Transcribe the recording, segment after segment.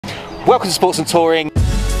Welcome to Sports and Touring.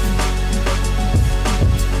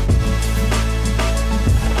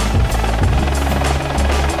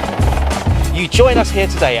 You join us here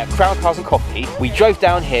today at Crown Cars and Coffee. We drove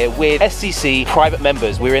down here with SCC Private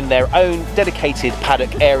Members. We're in their own dedicated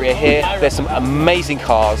paddock area here. There's some amazing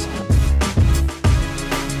cars.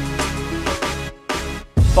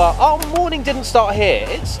 But our morning didn't start here.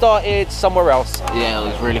 It started somewhere else. Yeah,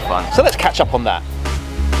 it was really fun. So let's catch up on that.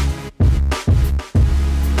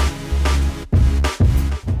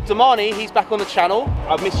 Damani, he's back on the channel.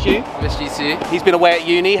 I've missed you. Missed you too. He's been away at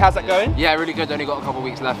uni. How's that going? Yeah, really good. Only got a couple of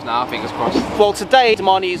weeks left now, fingers crossed. Well, today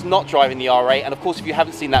Damani is not driving the R8, and of course if you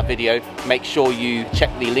haven't seen that video, make sure you check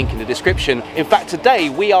the link in the description. In fact, today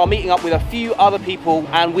we are meeting up with a few other people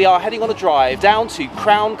and we are heading on a drive down to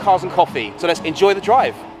Crown Cars and Coffee. So let's enjoy the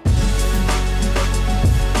drive.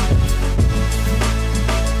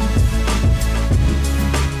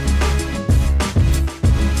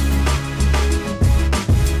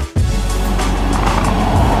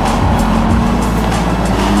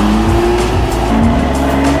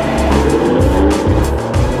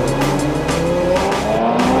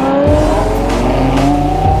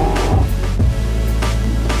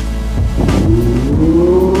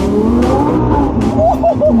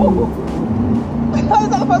 Is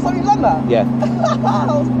that the first time you've done that? Yeah. That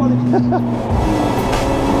was funny.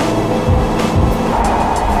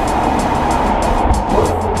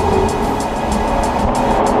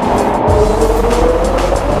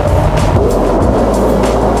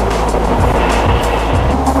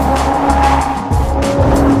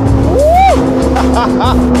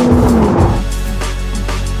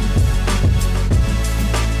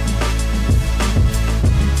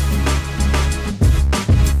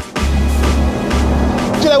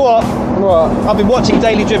 Do you know what? I've been watching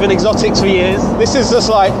Daily Driven Exotics for years. This is just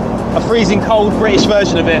like a freezing cold British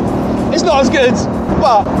version of it. It's not as good,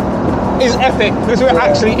 but it's epic because we're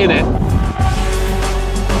actually in it.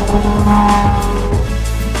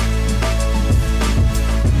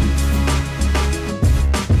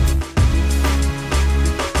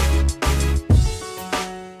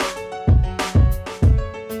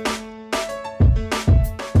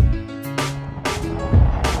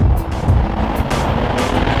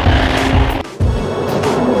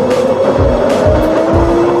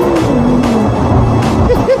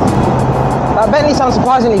 That Bentley sounds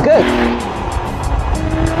surprisingly good.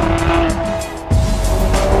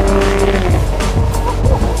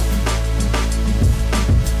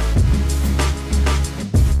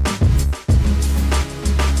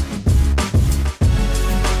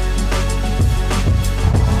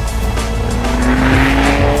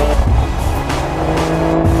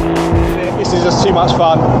 This is just too much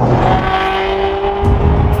fun.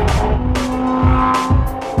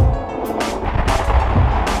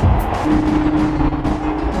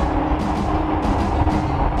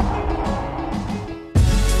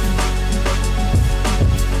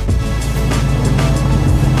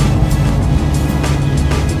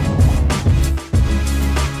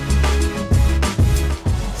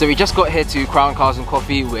 So we just got here to Crown Cars and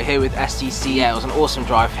Coffee. We're here with SCC. Yeah, it was an awesome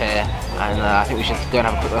drive here, and I think we should go and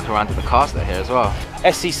have a quick look around at the cars that are here as well.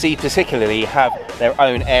 SCC particularly have their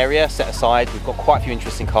own area set aside. We've got quite a few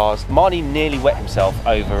interesting cars. Marnie nearly wet himself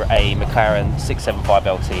over a McLaren 675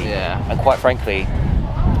 LT. Yeah. And quite frankly,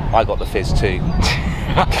 I got the fizz too.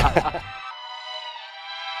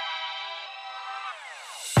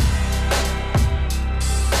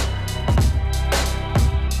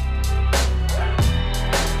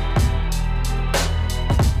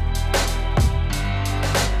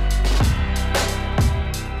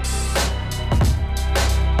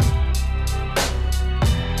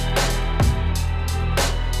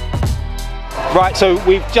 Right, so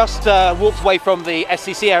we've just walked away from the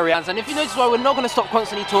SCC area. And if you notice why we're not going to stop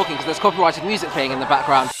constantly talking because there's copyrighted music playing in the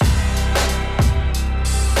background.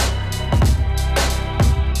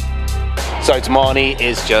 So Damani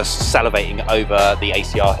is just salivating over the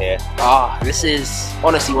ACR here. This is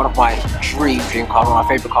honestly one of my dream cars, one of my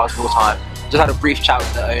favourite cars of all time. Just had a brief chat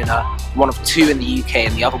with the owner. One of two in the UK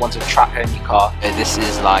and the other one's a track-only car. This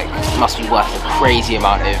is like, must be worth a crazy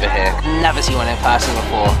amount over here. Never seen one in person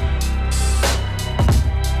before.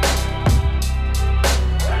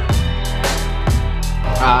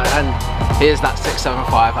 And here's that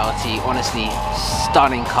 675 LT, honestly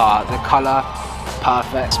stunning car. The colour,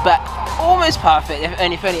 perfect. Spec, almost perfect.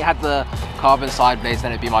 If only it had the carbon side blades,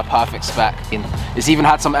 then it'd be my perfect spec. It's even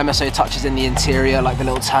had some MSO touches in the interior, like the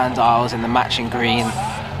little turn dials in the matching green.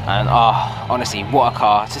 And honestly, what a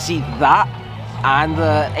car. To see that and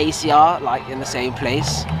the ACR like in the same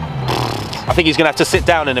place. I think he's gonna have to sit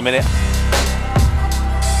down in a minute.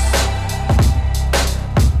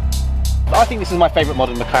 I think this is my favourite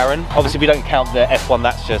modern McLaren. Obviously we don't count the F1,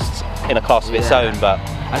 that's just in a class of its own, but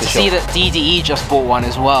and to see that DDE just bought one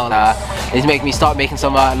as well, it's making me start making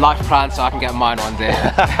some life plans so I can get mine one day.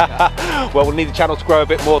 Well, we'll need the channel to grow a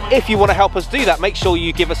bit more. If you want to help us do that, make sure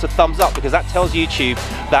you give us a thumbs up, because that tells YouTube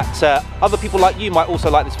that other people like you might also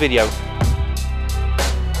like this video.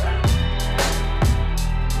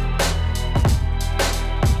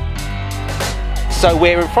 So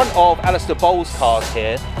we're in front of Alistair Bowles' cars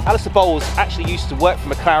here. Alistair Bowles actually used to work for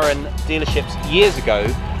McLaren dealerships years ago,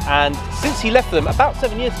 and since he left them about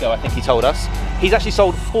 7 years ago, I think he told us, he's actually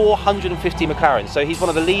sold 450 McLarens. So he's one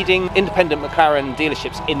of the leading independent McLaren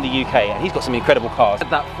dealerships in the UK, and he's got some incredible cars.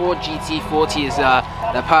 That Ford GT40 is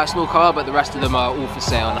their personal car, but the rest of them are all for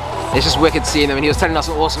sale. It's just wicked seeing them, and he was telling us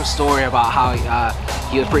an awesome story about how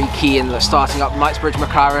he was pretty key in starting up Knightsbridge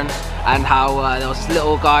McLaren, and how there was this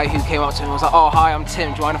little guy who came up to him and was like, "Oh hi, I'm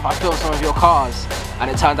Tim, do you mind if I film some of your cars?" And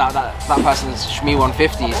it turned out that that person's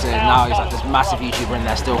Shmee150, so now he's like this massive YouTuber and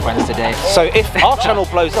they're still friends today. So if our channel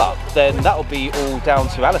blows up, then that'll be all down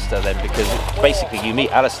to Alistair then, because basically you meet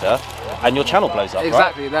Alistair and your channel blows up,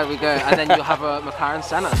 exactly, right? There we go. And then you'll have a McLaren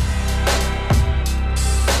Senna.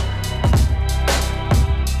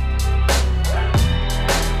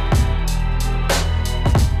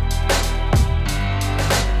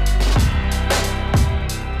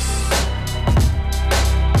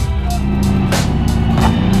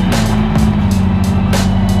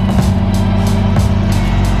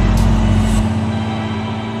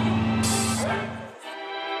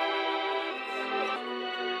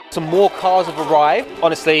 Some more cars have arrived.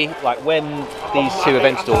 Honestly, like when these two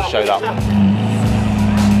event stores showed up.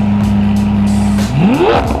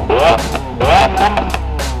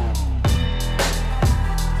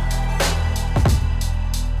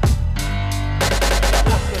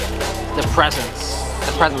 The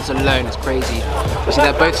presence alone is crazy. So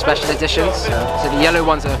they're both special editions. So the yellow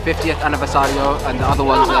one's a 50th Anniversario and the other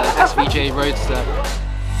one's a SVJ Roadster.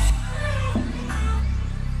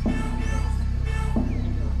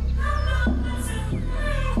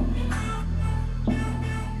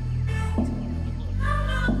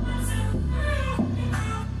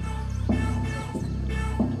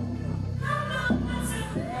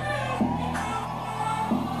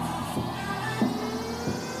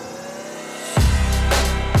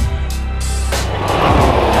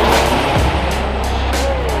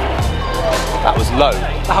 That was low.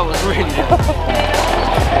 That was really low.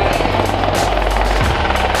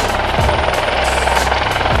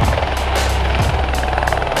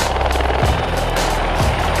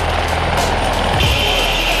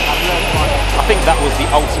 I think that was the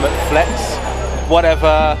ultimate flex.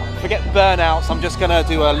 Whatever, forget burnouts, I'm just gonna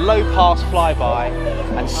do a low pass flyby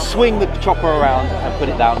and swing the chopper around and put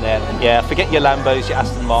it down there. Yeah, forget your Lambos, your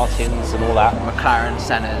Aston Martins and all that. McLaren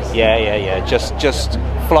Sennas. Yeah, just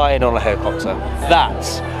flying on a helicopter. That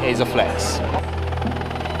is a flex.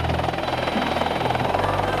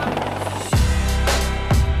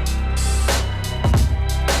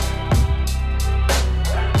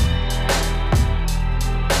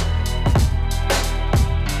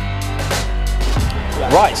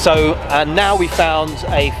 Right, so now we found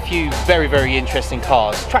a few very, very interesting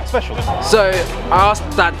cars. Track specials. So I asked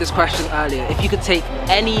Dad this question earlier. If you could take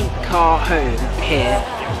any car home here,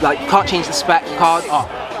 like you can't change the spec, you can't,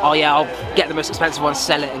 oh yeah, I'll get the most expensive one,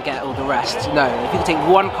 sell it and get all the rest. No, if you could take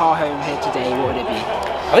one car home here today, what would it be?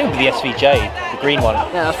 I think it would be the SVJ, the green one.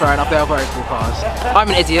 Yeah, that's fair enough, they are very cool cars. I'm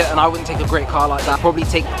an idiot and I wouldn't take a great car like that. Probably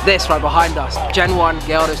take this right behind us. Gen 1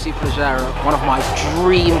 Gallardo Superleggera, one of my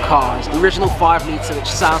dream cars. The original 5 litre, which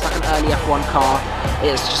sounds like an early F1 car.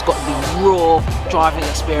 It's just got the raw driving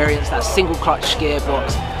experience, that single clutch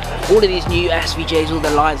gearbox. All of these new SVJs, all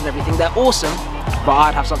the lines and everything, they're awesome, but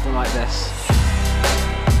I'd have something like this.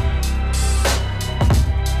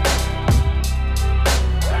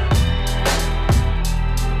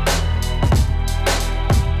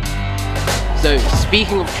 So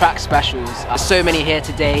speaking of track specials, there's so many here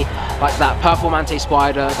today, like that Performante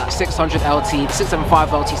Spider, that 600 LT,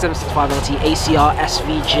 675 LT, 765 LT, ACR,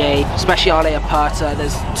 SVJ, Speciale Aperta.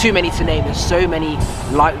 There's too many to name. There's so many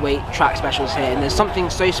lightweight track specials here, and there's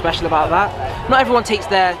something so special about that. Not everyone takes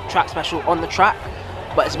their track special on the track,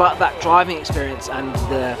 but it's about that driving experience and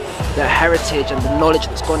the heritage and the knowledge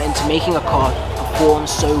that's gone into making a car perform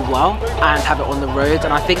so well and have it on the road.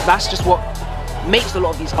 And I think that's just what makes a lot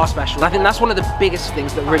of these cars special. I think that's one of the biggest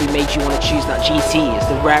things that really made you want to choose that GT, is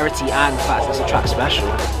the rarity and the fact that it's a track special.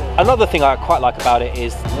 Another thing I quite like about it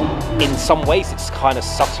is, in some ways it's kind of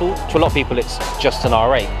subtle. To a lot of people it's just an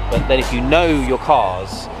R8, but then if you know your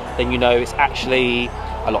cars, then you know it's actually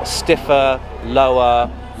a lot stiffer, lower,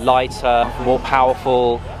 lighter, more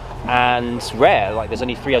powerful, and rare. Like, there's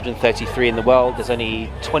only 333 in the world, there's only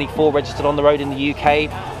 24 registered on the road in the UK.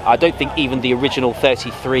 I don't think even the original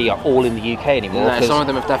 33 are all in the UK anymore. No, some of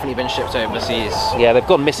them have definitely been shipped overseas. Yeah, they've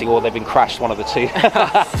gone missing or they've been crashed, one of the two.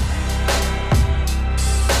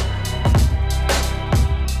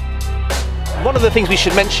 One of the things we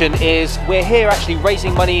should mention is we're here actually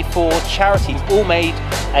raising money for charity. We've all made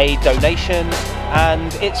a donation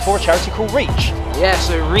and it's for a charity called Reach. Yeah,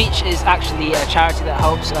 so Reach is actually a charity that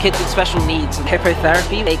helps kids with special needs and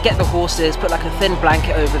hippotherapy. They get the horses, put like a thin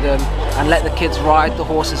blanket over them and let the kids ride the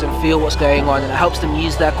horses and feel what's going on, and it helps them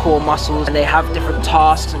use their core muscles, and they have different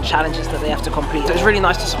tasks and challenges that they have to complete. So it's really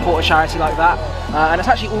nice to support a charity like that, and it's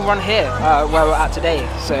actually all run here where we're at today,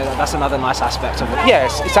 so that's another nice aspect of it.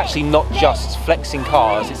 Yes, it's actually not just flexing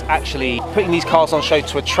cars, it's actually putting these cars on show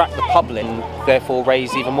to attract the public and therefore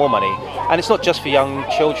raise even more money. And it's not just for young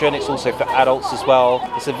children, it's also for adults as well.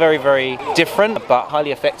 It's a very, very different but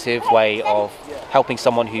highly effective way of helping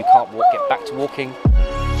someone who can't walk get back to walking.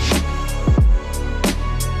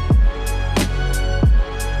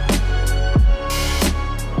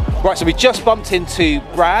 Right, so we just bumped into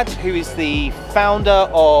Brad, who is the founder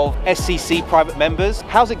of SCC Private Members.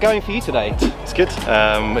 How's it going for you today? It's good.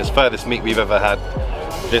 It's the furthest meet we've ever had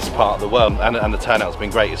this part of the world, and the turnout's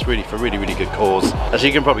been great. It's really for really good cause. As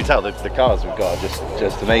you can probably tell, the cars we've got are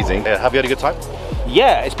just amazing. Have you had a good time?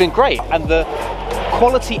 Yeah, it's been great, and the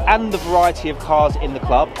quality and the variety of cars in the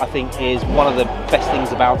club, I think, is one of the best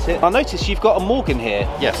things about it. I noticed you've got a Morgan here.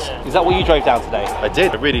 Yes. Is that what you drove down today? I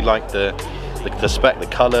did. I really like the spec, the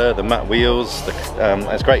colour, the matte wheels.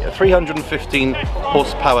 It's great. 315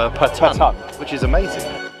 horsepower per ton, which is amazing.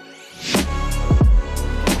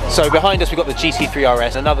 So behind us we've got the GT3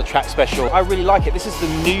 RS, another track special. I really like it. This is the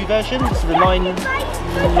new version. This is the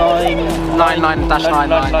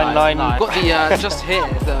 99-999. Got the just here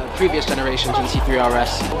the previous generation GT3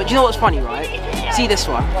 RS. But you know what's funny, right? See this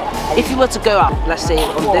one. If you were to go out, let's say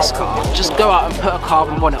on this car, just go out and put a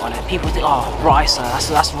carbon bonnet on it, people think, oh, rice,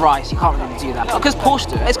 that's rice. You can't really do that. Because Porsche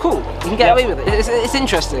do it. It's cool. You can get away with it. It's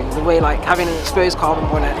interesting the way, like, having an exposed carbon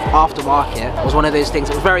bonnet aftermarket was one of those things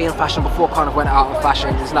that was very in fashion before it kind of went out of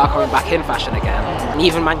fashion. It's now coming back in fashion again, and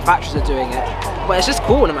even manufacturers are doing it. But it's just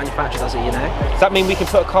cool when a manufacturer does it, you know. Does that mean we can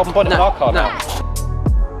put a carbon bonnet on our car now?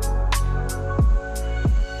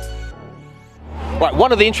 Right,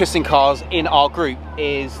 one of the interesting cars in our group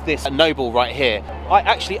is this Noble right here. I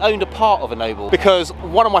actually owned a part of a Noble because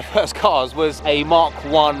one of my first cars was a Mark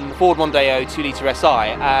I Ford Mondeo 2-litre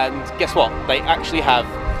SI, and guess what? They actually have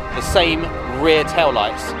the same rear tail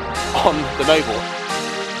lights on the Noble.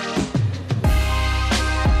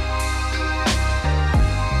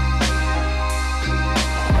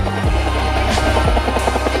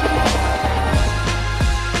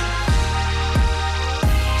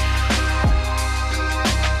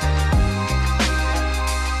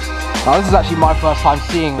 Now this is actually my first time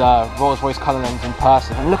seeing the Rolls-Royce Cullinans in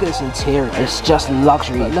person, and look at this interior, it's just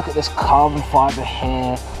luxury. Look at this carbon fibre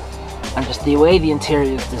here, and just the way the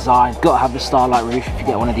interior is designed. You've got to have the Starlight roof if you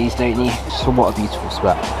get one of these, don't you? So what a beautiful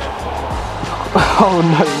spec. Oh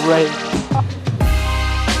no way.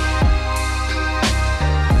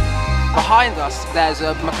 Behind us there's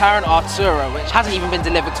a McLaren Artura which hasn't even been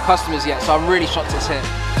delivered to customers yet, so I'm really shocked it's here.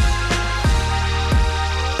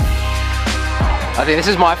 I think this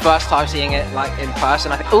is my first time seeing it like in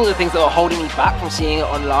person. I think all the things that are holding me back from seeing it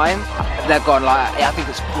online, they're gone. Like, I think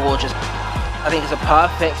it's gorgeous. I think it's a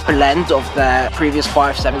perfect blend of their previous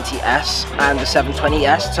 570S and the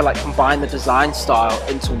 720S to like combine the design style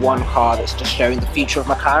into one car that's just showing the future of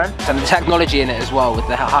McLaren and the technology in it as well, with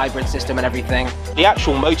the hybrid system and everything. The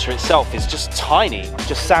actual motor itself is just tiny,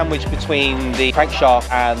 just sandwiched between the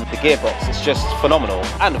crankshaft and the gearbox. It's just phenomenal.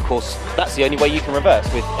 And of course, that's the only way you can reverse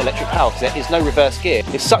with electric power, because there is no reverse gear.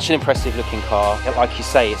 It's such an impressive looking car. Like you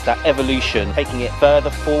say, it's that evolution, taking it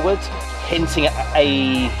further forward, hinting at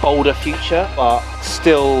a bolder future, but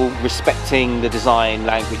still respecting the design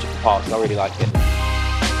language of the past. I really like it.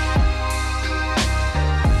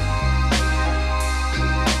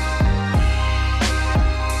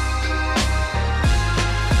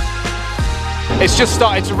 It's just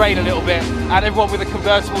started to rain a little bit, and everyone with a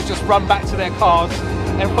convertible just run back to their cars.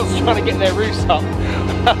 Everyone's trying to get their roofs up.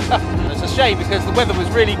 It's a shame because the weather was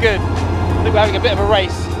really good. I think we're having a bit of a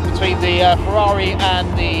race between the Ferrari and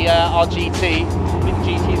the our GT. I think the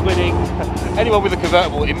GT's winning. Anyone with a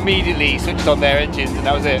convertible immediately switched on their engines, and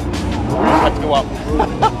that was it. Had to go up.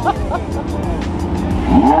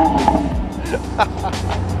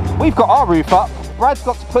 We've got our roof up. Brad's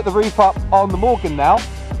got to put the roof up on the Morgan now.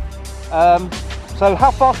 So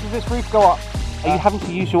how fast does this roof go up? Are you having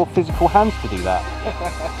to use your physical hands to do that?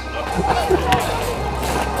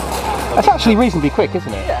 That's actually reasonably quick,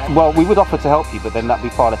 isn't it? Yeah. Well, we would offer to help you, but then that'd be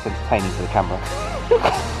far less entertaining for the camera.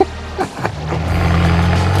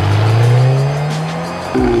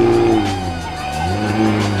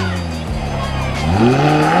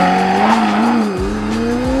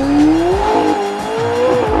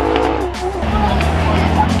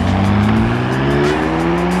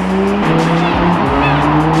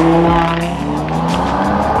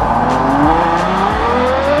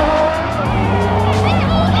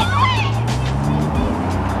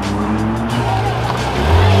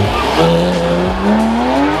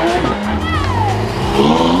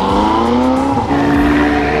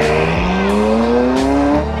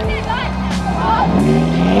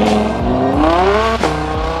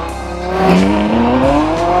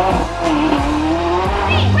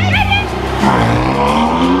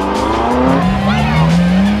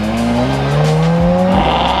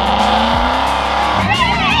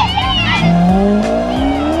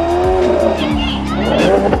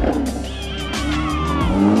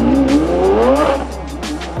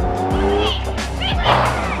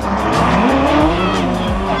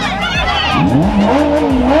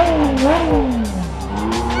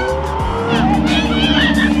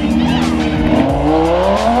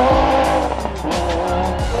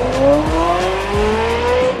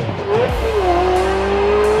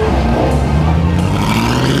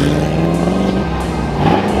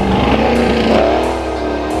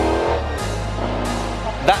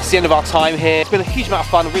 The end of our time here. It's been a huge amount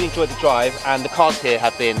of fun. I really enjoyed the drive, and the cars here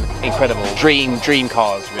have been incredible. Dream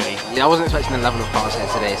cars, really. Yeah, I wasn't expecting the level of cars here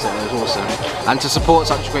today, so it was awesome. And to support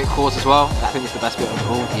such a great cause as well, I think it's the best bit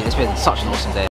of all. Yeah, it's been such an awesome day.